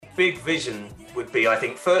big vision would be, I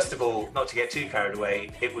think, first of all, not to get too carried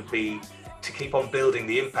away, it would be to keep on building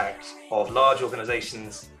the impact of large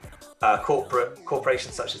organizations,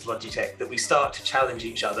 corporations such as Logitech, that we start to challenge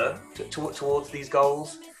each other towards these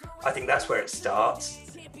goals. I think that's where it starts.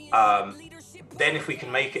 Then if we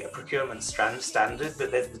can make it a procurement standard,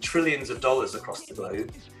 that there's the trillions of dollars across the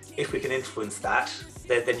globe, if we can influence that,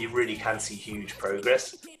 then you really can see huge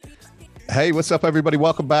progress. Hey, what's up, everybody?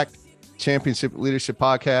 Welcome back. Championship Leadership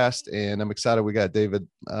Podcast. And I'm excited we got David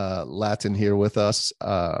Lattin here with us,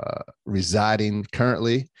 residing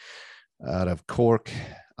currently out of Cork,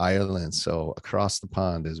 Ireland. So across the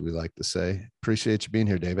pond, as we like to say. Appreciate you being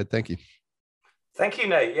here, David. Thank you. Thank you,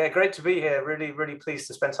 Nate. Yeah, great to be here. Really, really pleased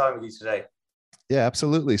to spend time with you today. Yeah,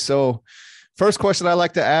 absolutely. So first question I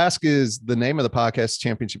like to ask is the name of the podcast,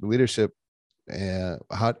 Championship Leadership. And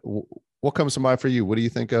what comes to mind for you? What do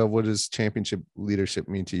you think of? What does championship leadership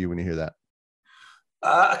mean to you when you hear that?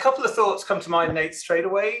 A couple of thoughts come to mind, Nate, straight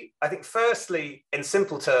away. I think firstly, in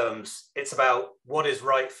simple terms, it's about what is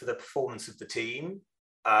right for the performance of the team.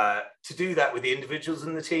 To do that with the individuals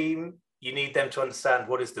in the team, you need them to understand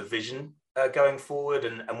what is the vision going forward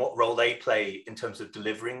and what role they play in terms of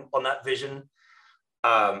delivering on that vision.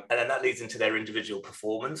 And then that leads into their individual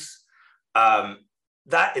performance.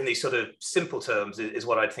 That in these sort of simple terms is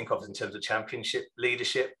what I'd think of in terms of championship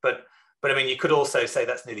leadership. But I mean, you could also say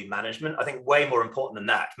that's nearly management. I think way more important than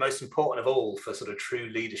that, most important of all for sort of true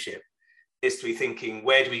leadership, is to be thinking,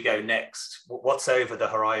 where do we go next? What's over the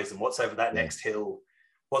horizon? What's over that next hill?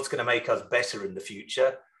 What's going to make us better in the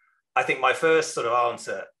future? I think my first sort of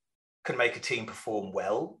answer can make a team perform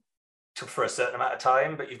well for a certain amount of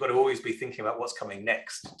time, but you've got to always be thinking about what's coming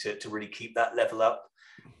next to really keep that level up.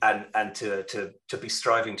 And to be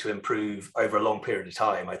striving to improve over a long period of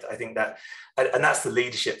time. I think that, and that's the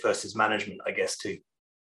leadership versus management, I guess, too.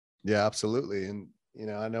 Yeah, absolutely. And, you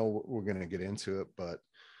know, I know we're going to get into it, but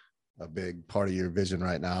a big part of your vision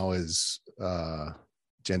right now is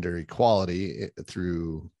gender equality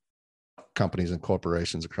through companies and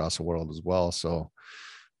corporations across the world as well. So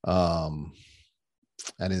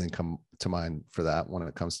anything come to mind for that when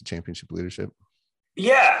it comes to championship leadership?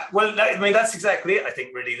 Yeah, well, I mean, that's exactly it. I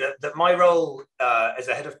think really that my role as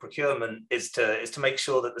a head of procurement is to make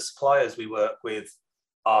sure that the suppliers we work with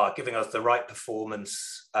are giving us the right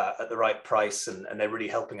performance at the right price, and they're really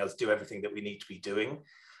helping us do everything that we need to be doing.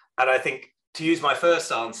 And I think, to use my first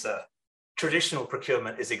answer, traditional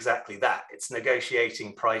procurement is exactly that. It's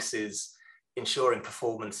negotiating prices, ensuring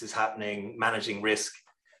performance is happening, managing risk.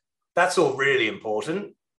 That's all really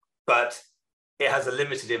important, but it has a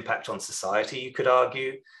limited impact on society, you could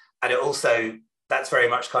argue. And it also, that's very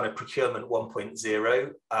much kind of procurement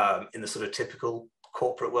 1.0 in the sort of typical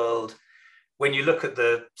corporate world. When you look at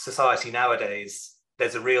the society nowadays,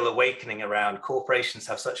 there's a real awakening around corporations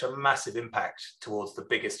have such a massive impact towards the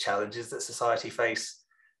biggest challenges that society face: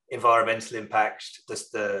 environmental impact,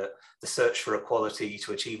 the search for equality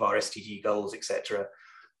to achieve our SDG goals, etc.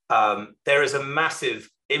 There is a massive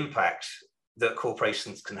impact that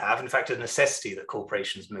corporations can have, in fact, a necessity that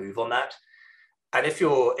corporations move on that. And if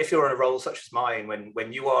you're in a role such as mine,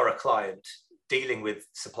 when you are a client dealing with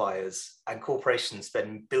suppliers and corporations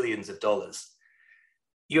spend billions of dollars,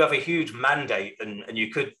 you have a huge mandate, and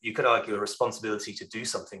you could argue a responsibility to do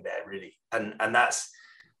something there, really. And that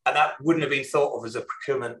wouldn't have been thought of as a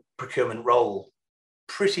procurement role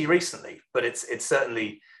pretty recently, but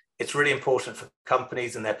it's really important for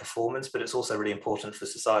companies and their performance, but it's also really important for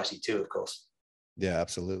society too, of course. Yeah,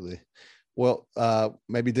 absolutely. Well,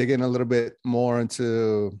 maybe dig in a little bit more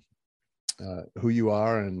into who you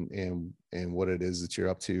are and what it is that you're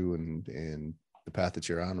up to and the path that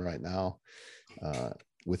you're on right now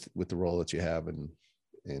with the role that you have and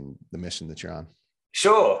the mission that you're on.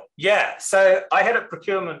 Sure. Yeah. So I head up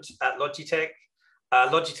procurement at Logitech.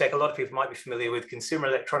 Logitech, a lot of people might be familiar with, consumer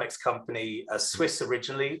electronics company, Swiss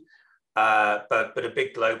originally, but a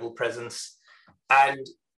big global presence. And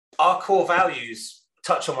our core values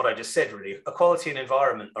touch on what I just said, really. Equality and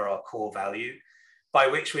environment are our core value, by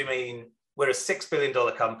which we mean we're a $6 billion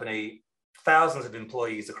company, thousands of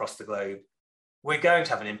employees across the globe. We're going to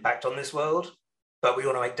have an impact on this world, but we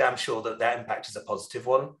want to make damn sure that that impact is a positive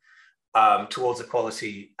one towards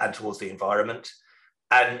equality and towards the environment.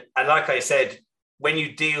 And like I said, when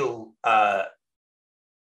you deal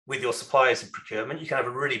with your suppliers in procurement, you can have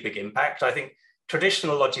a really big impact. I think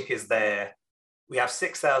traditional logic is there. We have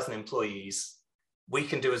 6,000 employees. We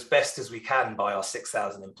can do as best as we can by our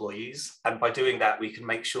 6,000 employees. And by doing that, we can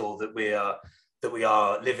make sure that we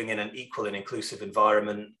are living in an equal and inclusive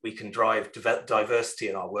environment. We can drive diversity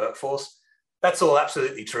in our workforce. That's all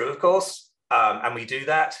absolutely true, of course. And we do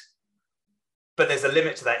that. but there's a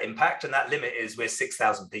limit to that impact, and that limit is we're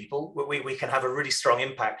 6,000 people. We can have a really strong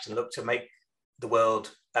impact and look to make the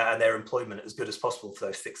world and their employment as good as possible for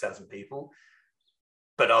those 6,000 people.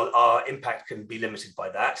 But our impact can be limited by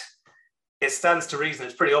that. It stands to reason,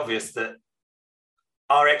 it's pretty obvious that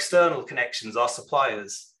our external connections, our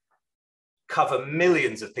suppliers, cover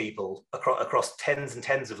millions of people across tens and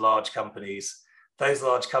tens of large companies. Those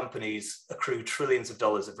large companies accrue trillions of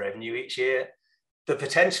dollars of revenue each year. The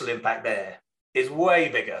potential impact there is way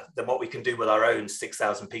bigger than what we can do with our own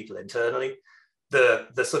 6,000 people internally. The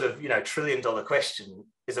sort of, $1 trillion question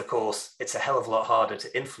is, of course, it's a hell of a lot harder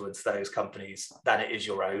to influence those companies than it is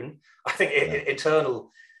your own. I think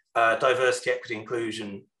internal diversity, equity,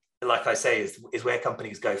 inclusion, like I say, is where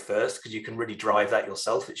companies go first, because you can really drive that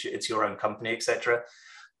yourself. It's your own company, etc.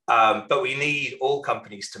 But we need all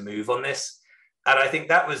companies to move on this. And I think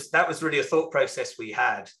that was really a thought process we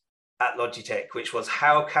had at Logitech, which was,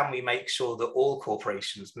 how can we make sure that all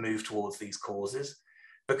corporations move towards these causes?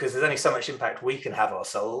 Because there's only so much impact we can have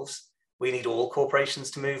ourselves. We need all corporations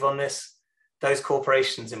to move on this. Those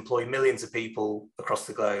corporations employ millions of people across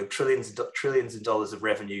the globe, trillions of dollars of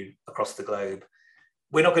revenue across the globe.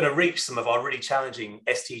 We're not going to reach some of our really challenging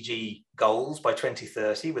SDG goals by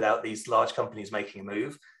 2030 without these large companies making a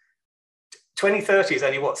move. 2030 is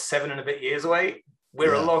only 7 and a bit years away.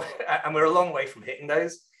 We're a long way from hitting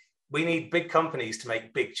those. We need big companies to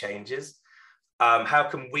make big changes. How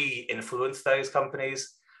can we influence those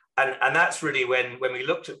companies? And that's really when we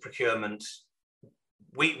looked at procurement,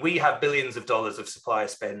 we have billions of dollars of supplier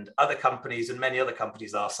spend. Other companies, and many other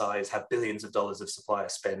companies our size, have billions of dollars of supplier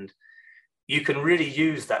spend. You can really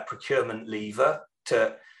use that procurement lever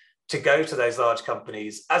to go to those large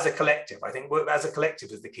companies as a collective. I think as a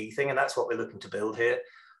collective is the key thing, and that's what we're looking to build here.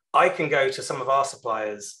 I can go to some of our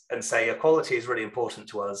suppliers and say, equality is really important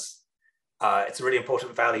to us. It's a really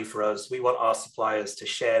important value for us. We want our suppliers to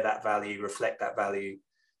share that value, reflect that value.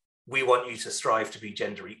 We want you to strive to be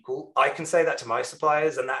gender equal. I can say that to my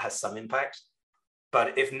suppliers, and that has some impact.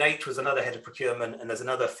 But if Nate was another head of procurement and there's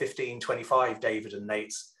another 15, 25 David and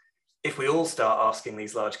Nates, if we all start asking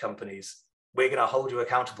these large companies, we're going to hold you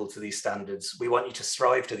accountable to these standards. We want you to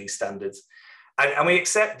strive to these standards. And we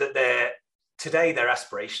accept that today they're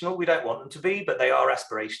aspirational. We don't want them to be, but they are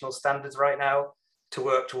aspirational standards right now to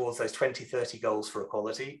work towards those 2030 goals for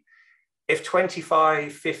equality. If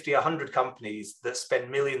 25, 50, 100 companies that spend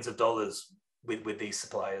millions of dollars with these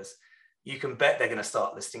suppliers, you can bet they're going to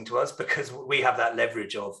start listening to us, because we have that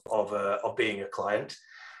leverage of being a client.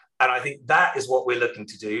 And I think that is what we're looking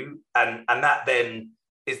to do. And that then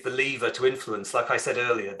is the lever to influence. Like I said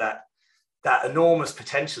earlier, that enormous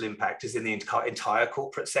potential impact is in the entire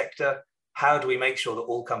corporate sector. How do we make sure that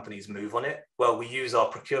all companies move on it? Well, we use our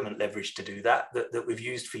procurement leverage to do that we've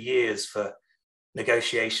used for years for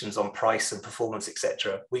negotiations on price and performance,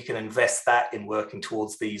 etc. We can invest that in working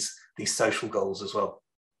towards these social goals as well.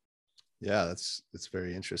 Yeah, that's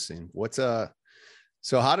very interesting.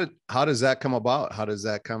 So how does that come about? How does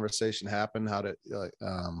that conversation happen? How do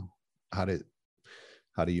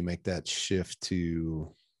you make that shift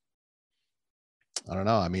to, I don't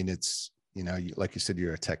know. I mean, it's, like you said,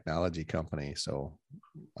 you're a technology company. So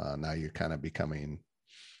now you're kind of becoming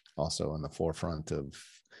also in the forefront of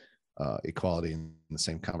equality in the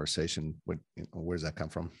same conversation. Where does that come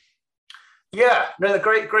from? Yeah, no,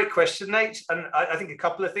 great question, Nate. And I think a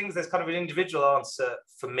couple of things. There's kind of an individual answer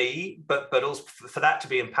for me, but also for that to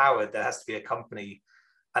be empowered, there has to be a company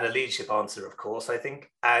and a leadership answer, of course, I think.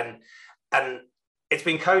 And it's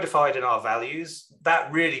been codified in our values.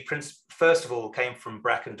 That really, first of all, came from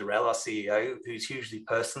Bracken Darrell, our CEO, who's hugely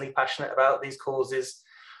personally passionate about these causes.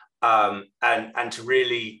 And to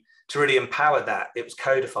really empower that, it was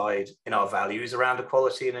codified in our values around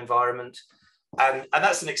equality and environment. And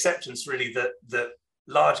that's an acceptance, really, that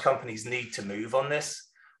large companies need to move on this.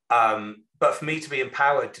 But for me to be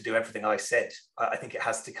empowered to do everything I said, I think it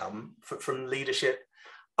has to come from leadership.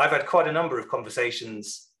 I've had quite a number of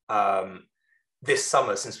conversations this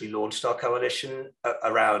summer since we launched our coalition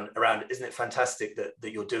around isn't it fantastic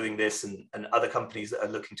that you're doing this, and other companies that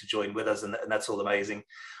are looking to join with us, and that's all amazing.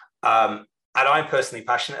 And I'm personally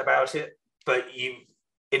passionate about it, but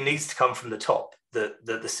it needs to come from the top. The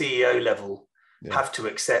CEO level have to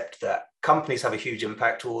accept that companies have a huge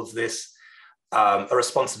impact towards this, a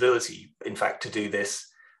responsibility, in fact, to do this.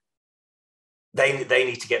 They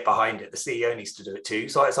need to get behind it. The CEO needs to do it too.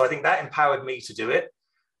 So I think that empowered me to do it.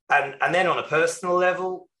 And then on a personal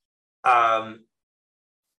level, I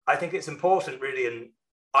think it's important, really, and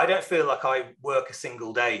I don't feel like I work a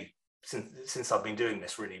single day since I've been doing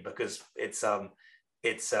this, really, because it's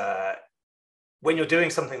when you're doing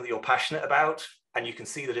something that you're passionate about, and you can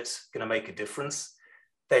see that it's going to make a difference,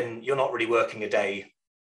 then you're not really working a day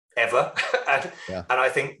ever. And I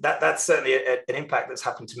think that that's certainly an impact that's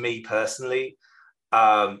happened to me personally.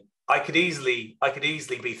 I could easily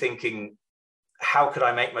be thinking, how could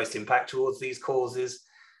I make most impact towards these causes?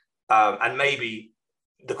 And maybe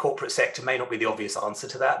the corporate sector may not be the obvious answer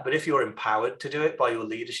to that, but if you're empowered to do it by your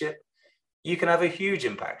leadership, you can have a huge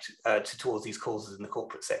impact towards these causes in the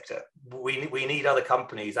corporate sector. We need other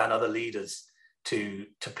companies and other leaders to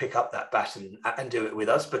pick up that baton and do it with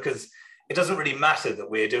us, because it doesn't really matter that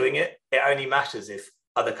we're doing it. It only matters if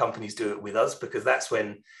other companies do it with us, because that's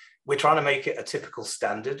when we're trying to make it a typical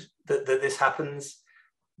standard that this happens.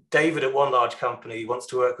 David at one large company wants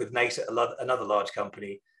to work with Nate at another large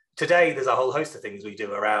company. Today, there's a whole host of things we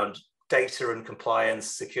do around data and compliance,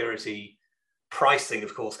 security, pricing,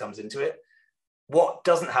 of course, comes into it. What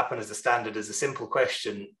doesn't happen as a standard is a simple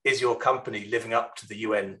question: is your company living up to the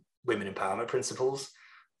UN Women Empowerment Principles?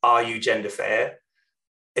 Are you gender fair?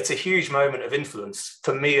 It's a huge moment of influence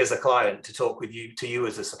for me as a client to talk with you, to you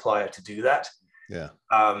as a supplier, to do that. Yeah.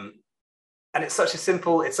 And it's such a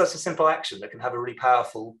simple action that can have a really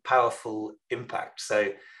powerful impact. So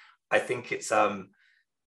I think it's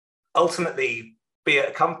ultimately, be it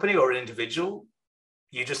a company or an individual,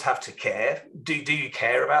 you just have to care. Do you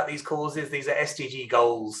care about these causes? These are SDG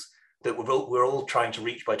goals that we're all trying to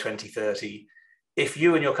reach by 2030. If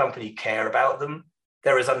you and your company care about them,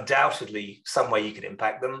 there is undoubtedly some way you can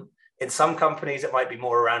impact them. In some companies, it might be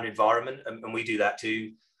more around environment, and we do that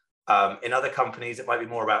too. In other companies, it might be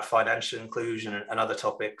more about financial inclusion and other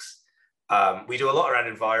topics. We do a lot around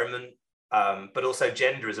environment, but also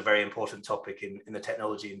gender is a very important topic in the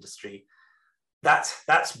technology industry.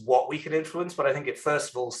 That's what we can influence, but I think it first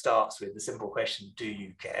of all starts with the simple question: do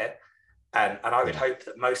you care? And I would hope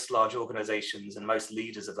that most large organizations and most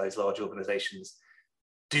leaders of those large organizations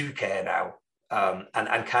do care now,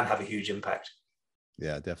 and can have a huge impact.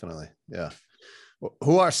 Yeah, definitely. Yeah.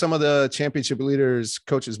 Who are some of the championship leaders,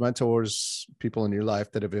 coaches, mentors, people in your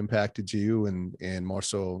life that have impacted you, and more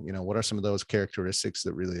so, what are some of those characteristics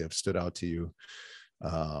that really have stood out to you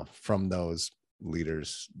from those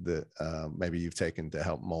leaders that maybe you've taken to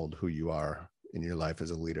help mold who you are in your life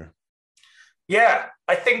as a leader? Yeah,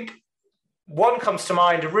 I think one comes to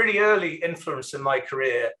mind. A really early influence in my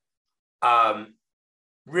career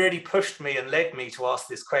really pushed me and led me to ask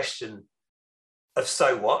this question of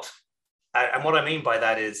so what? And what I mean by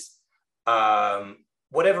that is,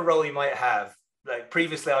 whatever role you might have, like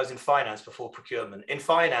previously I was in finance before procurement. In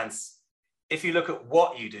finance, if you look at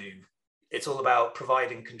what you do, it's all about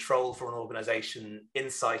providing control for an organization,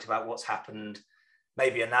 insight about what's happened,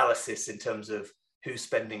 maybe analysis in terms of who's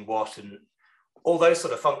spending what and all those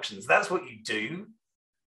sort of functions. That's what you do.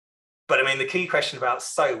 But I mean, the key question about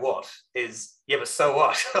so what is, yeah, but so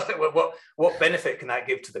what? What benefit can that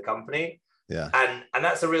give to the company? Yeah. And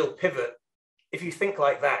that's a real pivot. If you think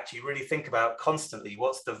like that, you really think about constantly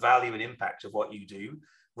what's the value and impact of what you do,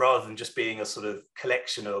 rather than just being a sort of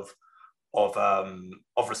collection of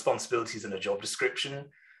responsibilities in a job description.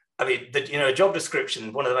 I mean, a job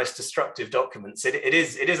description, one of the most destructive documents. It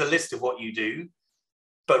is a list of what you do,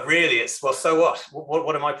 but really it's, well, so what?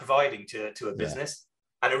 What am I providing to a business?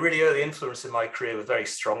 And a really early influence in my career was very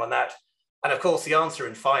strong on that. And of course, the answer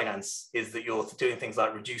in finance is that you're doing things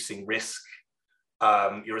like reducing risk,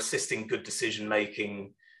 you're assisting good decision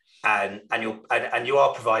making, and you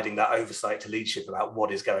are providing that oversight to leadership about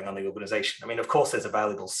what is going on in the organization. I mean, of course, there's a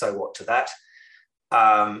valuable so what to that.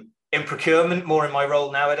 In procurement, more in my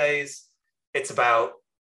role nowadays, it's about,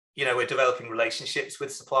 we're developing relationships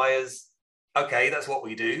with suppliers. Okay, that's what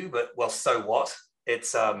we do, but well, so what?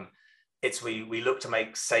 We look to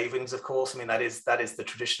make savings, of course. I mean, that is the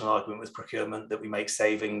traditional argument with procurement, that we make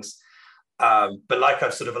savings. But like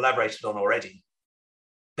I've sort of elaborated on already,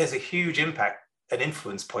 there's a huge impact, an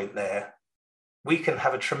influence point there. We can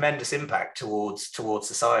have a tremendous impact towards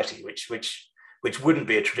society, which wouldn't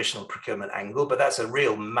be a traditional procurement angle, but that's a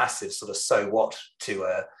real massive sort of so what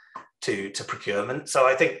to procurement. So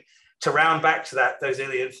I think, to round back to that, those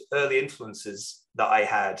early influences that I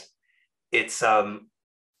had,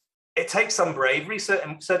 it takes some bravery,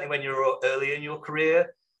 certainly when you're early in your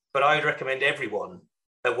career, but I would recommend everyone,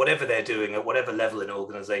 at whatever they're doing, at whatever level in an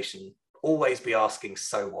organization, always be asking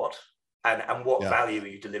so what, and what value are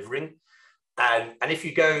you delivering? And if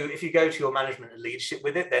you go to your management and leadership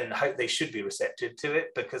with it, then hope they should be receptive to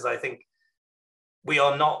it, because I think we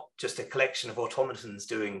are not just a collection of automatons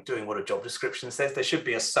doing what a job description says. There should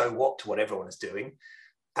be a so what to what everyone is doing,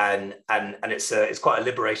 and it's quite a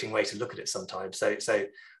liberating way to look at it sometimes. So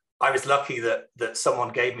I was lucky that someone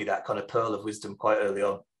gave me that kind of pearl of wisdom quite early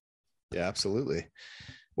on. Yeah, absolutely.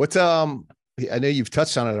 What I know you've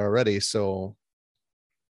touched on it already. So,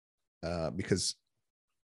 because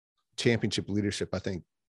championship leadership, I think,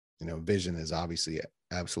 vision is obviously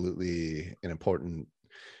absolutely an important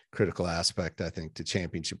critical aspect, I think, to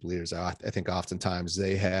championship leaders. I think oftentimes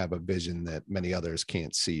they have a vision that many others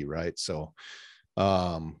can't see, right? So,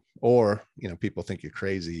 or, people think you're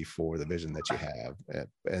crazy for the vision that you have,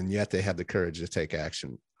 and yet they have the courage to take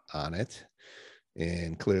action on it.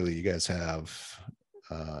 And clearly you guys have,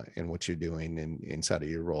 in what you're doing inside of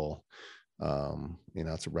your role,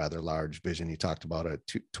 it's a rather large vision. You talked about it.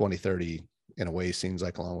 2030 in a way seems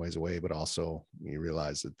like a long ways away, but also you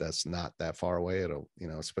realize that that's not that far away.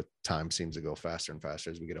 But time seems to go faster and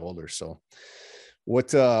faster as we get older. So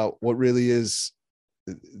what really is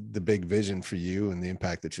the big vision for you and the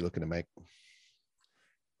impact that you're looking to make?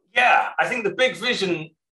 Yeah, I think the big vision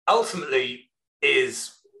ultimately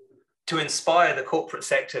is to inspire the corporate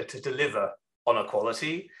sector to deliver on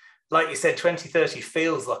equality. Like you said, 2030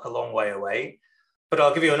 feels like a long way away, but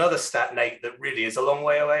I'll give you another stat, Nate, that really is a long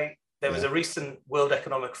way away. There was a recent World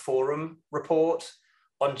Economic Forum report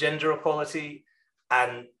on gender equality,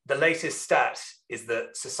 and the latest stat is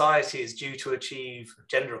that society is due to achieve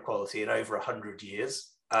gender equality in over 100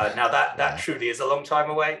 years. Now that truly is a long time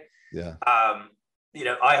away. Yeah.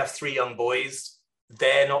 I have 3 young boys.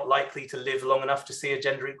 They're not likely to live long enough to see a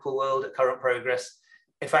gender equal world at current progress.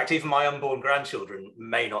 In fact, even my unborn grandchildren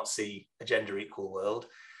may not see a gender equal world.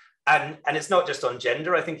 And it's not just on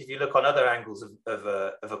gender. I think if you look on other angles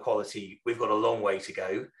of equality, we've got a long way to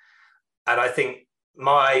go. And I think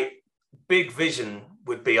my big vision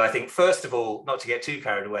would be, first of all, not to get too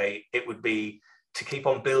carried away, it would be to keep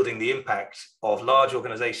on building the impact of large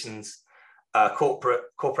organizations,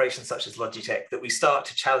 corporations such as Logitech, that we start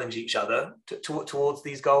to challenge each other towards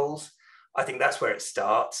these goals. I think that's where it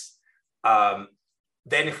starts.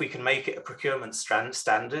 Then if we can make it a procurement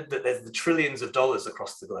standard, that there's the trillions of dollars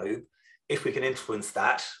across the globe, if we can influence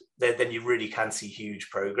that, then you really can see huge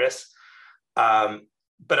progress.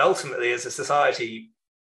 But ultimately, as a society,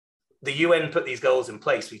 the UN put these goals in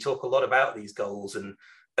place. We talk a lot about these goals, and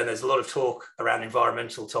there's a lot of talk around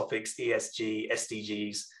environmental topics, ESG,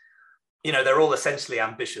 SDGs. They're all essentially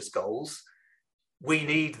ambitious goals. We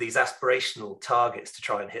need these aspirational targets to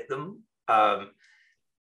try and hit them.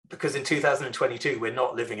 Because in 2022, we're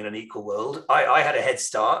not living in an equal world. I had a head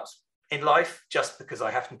start in life just because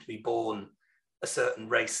I happened to be born a certain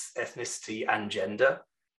race, ethnicity, and gender.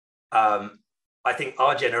 I think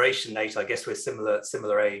our generation, Nate, I guess we're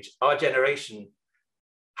similar age. Our generation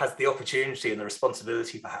has the opportunity and the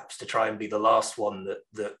responsibility, perhaps, to try and be the last one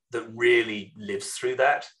that really lives through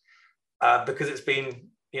that, because it's been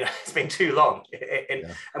too long,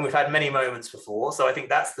 and we've had many moments before. So I think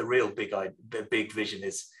that's the real big vision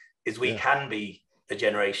is we can be the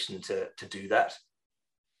generation to do that.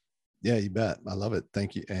 Yeah, you bet. I love it.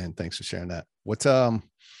 Thank you, and thanks for sharing that. What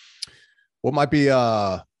might be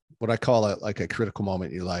what I call it, like a critical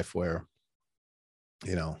moment in your life where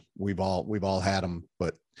we've all had them,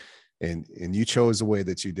 but and you chose the way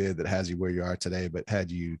that you did that has you where you are today. But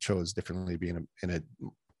had you chose differently, being in a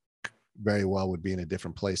very well would be in a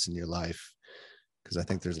different place in your life, because I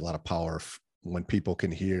think there's a lot of power when people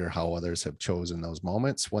can hear how others have chosen those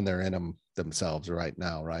moments when they're in them themselves right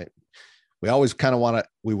now, right? We always kind of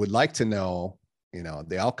we would like to know,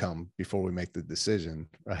 the outcome before we make the decision,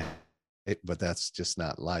 right? But that's just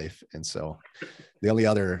not life. And so the only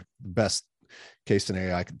other best case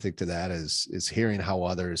scenario I can think to that is hearing how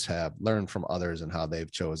others have learned from others and how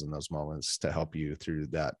they've chosen those moments to help you through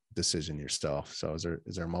that decision yourself. So is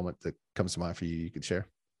there a moment that comes to mind for you could share?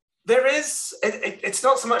 There is. It's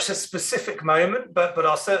not so much a specific moment, but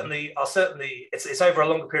I'll certainly it's over a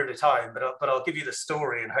longer period of time, but I'll give you the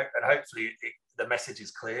story, and hopefully the message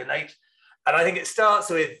is clear, Nate. And I think it starts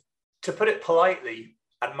with, to put it politely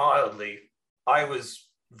and mildly, I was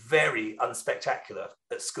very unspectacular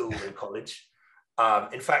at school and college.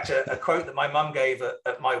 In fact, a quote that my mum gave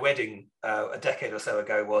at my wedding a decade or so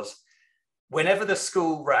ago was, "Whenever the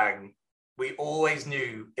school rang, we always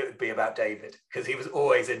knew it would be about David, because he was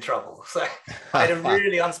always in trouble." So I had a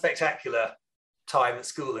really unspectacular time at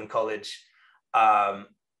school and college.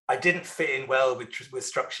 I didn't fit in well with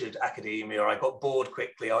structured academia, or I got bored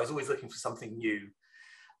quickly. I was always looking for something new.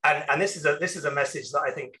 And this is a message that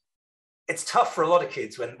I think it's tough for a lot of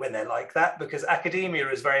kids when they're like that, because academia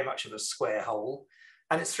is very much of a square hole,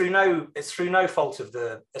 and it's through no fault of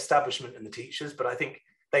the establishment and the teachers, but I think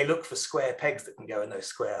they look for square pegs that can go in those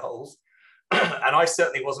square holes. And I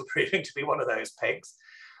certainly wasn't proving to be one of those pegs.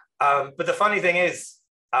 But the funny thing is,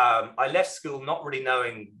 I left school not really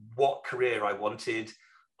knowing what career I wanted.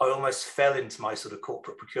 I almost fell into my sort of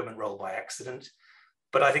corporate procurement role by accident.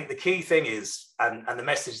 But I think the key thing is, and the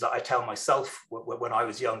message that I tell myself when I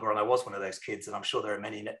was younger, and I was one of those kids, and I'm sure there are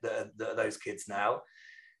many that are those kids now,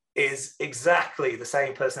 is exactly the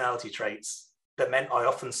same personality traits that meant I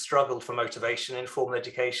often struggled for motivation in formal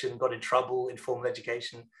education, got in trouble in formal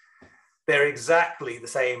education. They're exactly the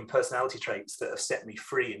same personality traits that have set me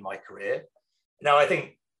free in my career. Now, I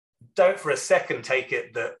think, don't for a second take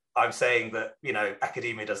it that I'm saying that, you know,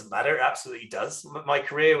 academia doesn't matter. It absolutely does. My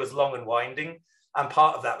career was long and winding, and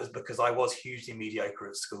part of that was because I was hugely mediocre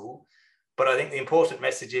at school. But I think the important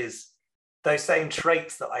message is those same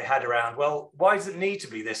traits that I had around, well, why does it need to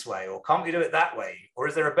be this way? Or can't we do it that way? Or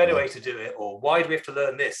is there a better way to do it? Or why do we have to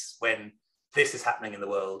learn this when this is happening in the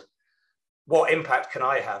world? What impact can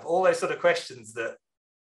I have? All those sort of questions that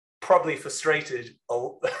probably frustrated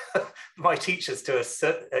my teachers to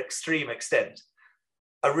an extreme extent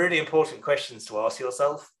are really important questions to ask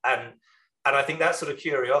yourself. And I think that sort of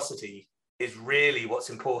curiosity is really what's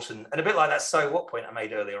important. And a bit like that so what point I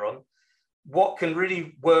made earlier on, what can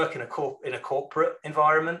really work in a corporate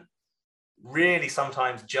environment really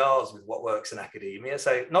sometimes jars with what works in academia.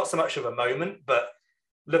 So not so much of a moment, but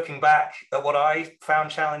looking back at what I found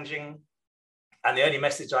challenging, and the only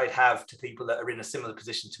message I'd have to people that are in a similar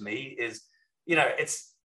position to me is, you know,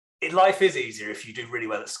 life is easier if you do really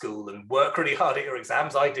well at school and work really hard at your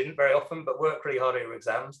exams. I didn't very often, but work really hard at your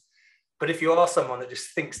exams. But if you are someone that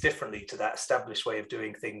just thinks differently to that established way of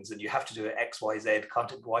doing things, and you have to do it X, Y, Z,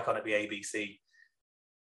 why can't it be A, B, C?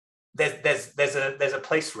 There's a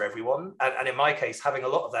place for everyone. And in my case, having a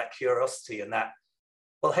lot of that curiosity and that,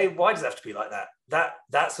 well, hey, why does it have to be like that?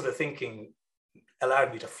 That sort of thinking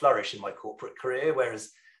allowed me to flourish in my corporate career,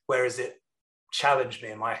 whereas it challenged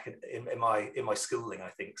me in my schooling,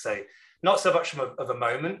 I think. So not so much of a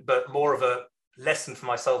moment, but more of a lesson for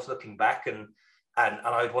myself looking back, and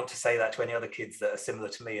I would want to say that to any other kids that are similar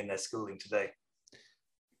to me in their schooling today.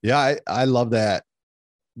 Yeah, I love that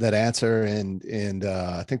answer, and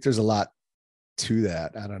I think there's a lot to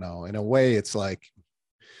that. I don't know. In a way, it's like,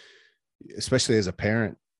 especially as a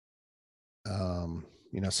parent,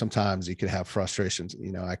 you know, sometimes you could have frustrations.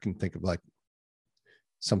 You know, I can think of like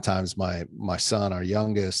sometimes my son, our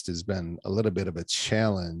youngest, has been a little bit of a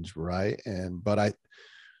challenge, right? But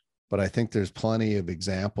I think there's plenty of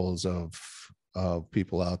examples of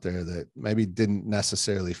people out there that maybe didn't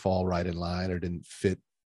necessarily fall right in line or didn't fit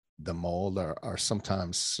the mold, are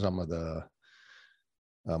sometimes some of the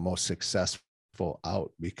most successful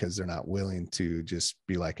out because they're not willing to just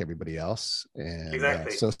be like everybody else. And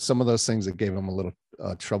exactly. So some of those things that gave them a little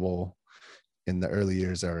trouble in the early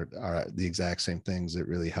years are the exact same things that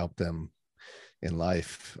really help them in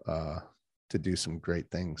life to do some great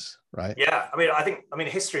things, right? Yeah, I mean,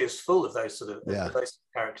 history is full of those sort of those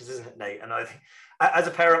characters, isn't it, Nate? And I think, as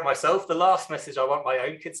a parent myself, the last message I want my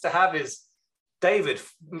own kids to have is,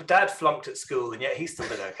 Dad flunked at school and yet he still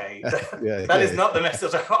did okay. That is not the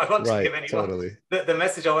message I want to give anyone. Totally. The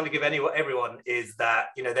message I want to give everyone is that,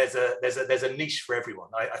 you know, there's a niche for everyone.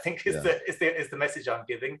 I think is the message I'm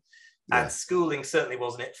giving. And schooling certainly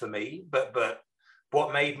wasn't it for me, but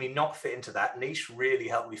what made me not fit into that niche really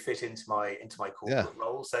helped me fit into my corporate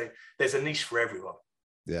role. So there's a niche for everyone.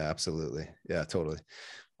 Yeah, absolutely. Yeah, totally.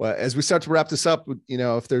 Well, as we start to wrap this up, you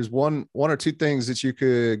know, if there's one or two things that you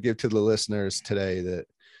could give to the listeners today that,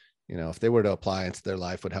 you know, if they were to apply into their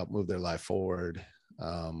life, would help move their life forward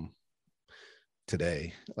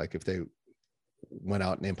today, like if they went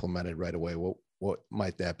out and implemented right away, what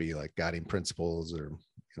might that be? Like guiding principles or,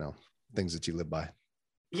 you know, things that you live by?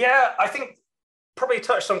 Yeah, I think probably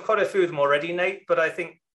touched on quite a few of them already, Nate, but I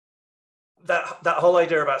think that whole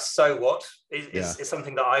idea about so what is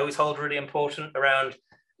something that I always hold really important around.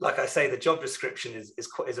 Like I say, the job description is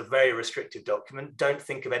a very restrictive document. Don't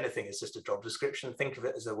think of anything as just a job description. Think of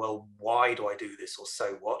it as well, why do I do this, or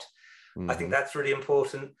so what? Mm-hmm. I think that's really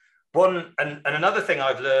important. And another thing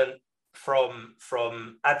I've learned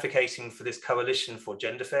from advocating for this coalition for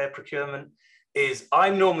gender fair procurement is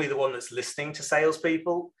I'm normally the one that's listening to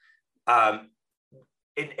salespeople.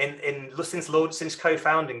 Since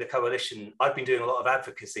co-founding the coalition, I've been doing a lot of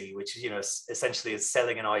advocacy, which is, you know, essentially is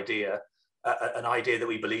selling an idea that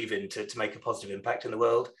we believe in to make a positive impact in the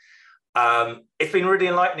world. It's been really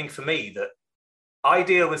enlightening for me that I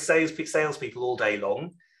deal with salespeople all day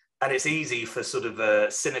long, and it's easy for sort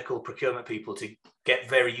of cynical procurement people to get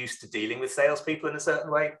very used to dealing with salespeople in a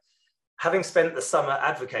certain way. Having spent the summer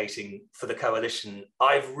advocating for the coalition,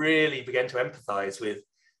 I've really begun to empathize with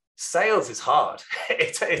sales is hard.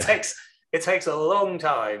 It takes a long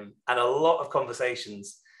time and a lot of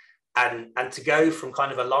conversations, and to go from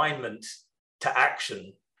kind of alignment to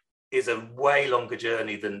action is a way longer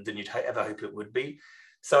journey than you'd ever hope it would be.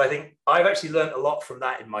 So I think I've actually learned a lot from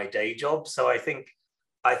that in my day job. So I think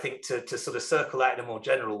to sort of circle that in a more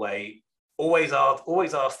general way, always ask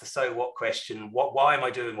the so what question. Why am I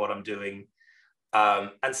doing what I'm doing?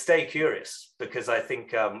 And stay curious, because I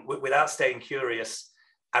think without staying curious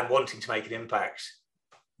and wanting to make an impact,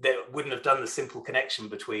 they wouldn't have done the simple connection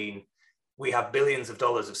between we have billions of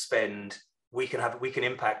dollars of spend, we can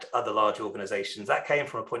impact other large organizations. That came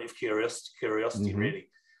from a point of curiosity, really.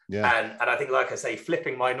 Yeah. And I think, like I say,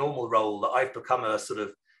 flipping my normal role, that I've become a sort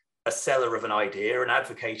of a seller of an idea, an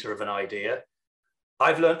advocator of an idea.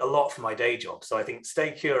 I've learned a lot from my day job. So I think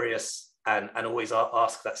stay curious and always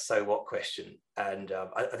ask that so what question. And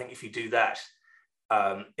I think if you do that,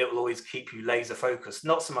 it will always keep you laser focused,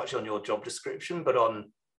 not so much on your job description, but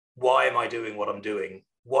on why am I doing what I'm doing?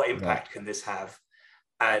 What impact can this have?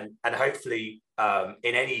 And hopefully in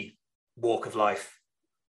any walk of life,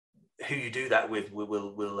 who you do that with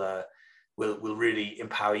will really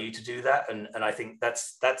empower you to do that. And I think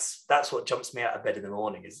that's what jumps me out of bed in the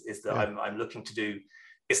morning is that I'm looking to do.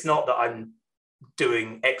 It's not that I'm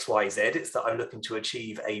doing X, Y, Z. It's that I'm looking to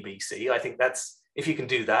achieve A, B, C. I think if you can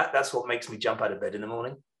do that, that's what makes me jump out of bed in the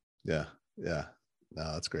morning. Yeah. No,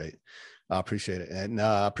 that's great. I appreciate it. And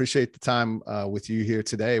I appreciate the time with you here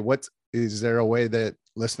today. What is there a way that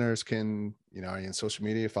listeners can, are you in social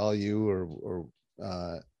media, follow you or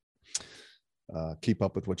keep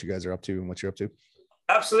up with what you guys are up to and what you're up to?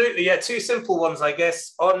 Absolutely. Yeah. Two simple ones, I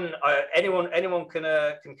guess. On anyone can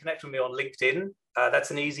connect with me on LinkedIn. That's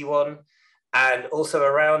an easy one. And also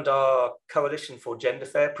around our coalition for gender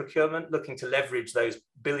fair procurement, looking to leverage those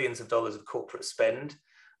billions of dollars of corporate spend.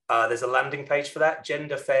 There's a landing page for that,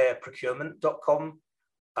 genderfairprocurement.com.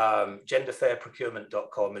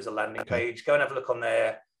 Genderfairprocurement.com is a landing page. Go and have a look on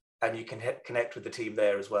there, and you can connect with the team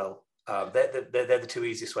there as well. They're the two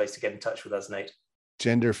easiest ways to get in touch with us, Nate.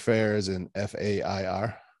 Gender fair is in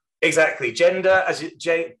FAIR. Exactly. Gender as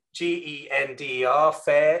GENDER,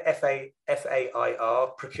 fair, FAIR,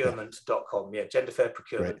 procurement.com. Yeah,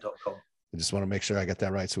 genderfairprocurement.com. I just want to make sure I got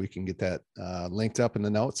that right so we can get that linked up in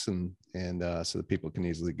the notes and so that people can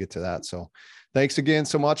easily get to that. So thanks again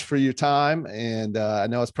so much for your time. And I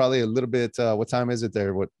know it's probably a little bit, what time is it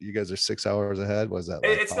there? What, you guys are 6 hours ahead? Was that?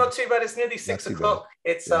 Like it's not too bad. It's nearly 6 o'clock.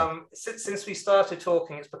 It's since we started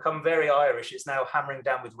talking, it's become very Irish. It's now hammering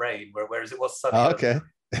down with rain, whereas it was sunny. Oh, okay.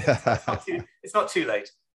 It's not too late.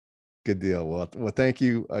 Good deal. Well, thank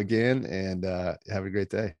you again, and have a great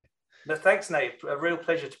day. No, thanks, Nate. A real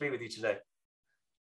pleasure to be with you today.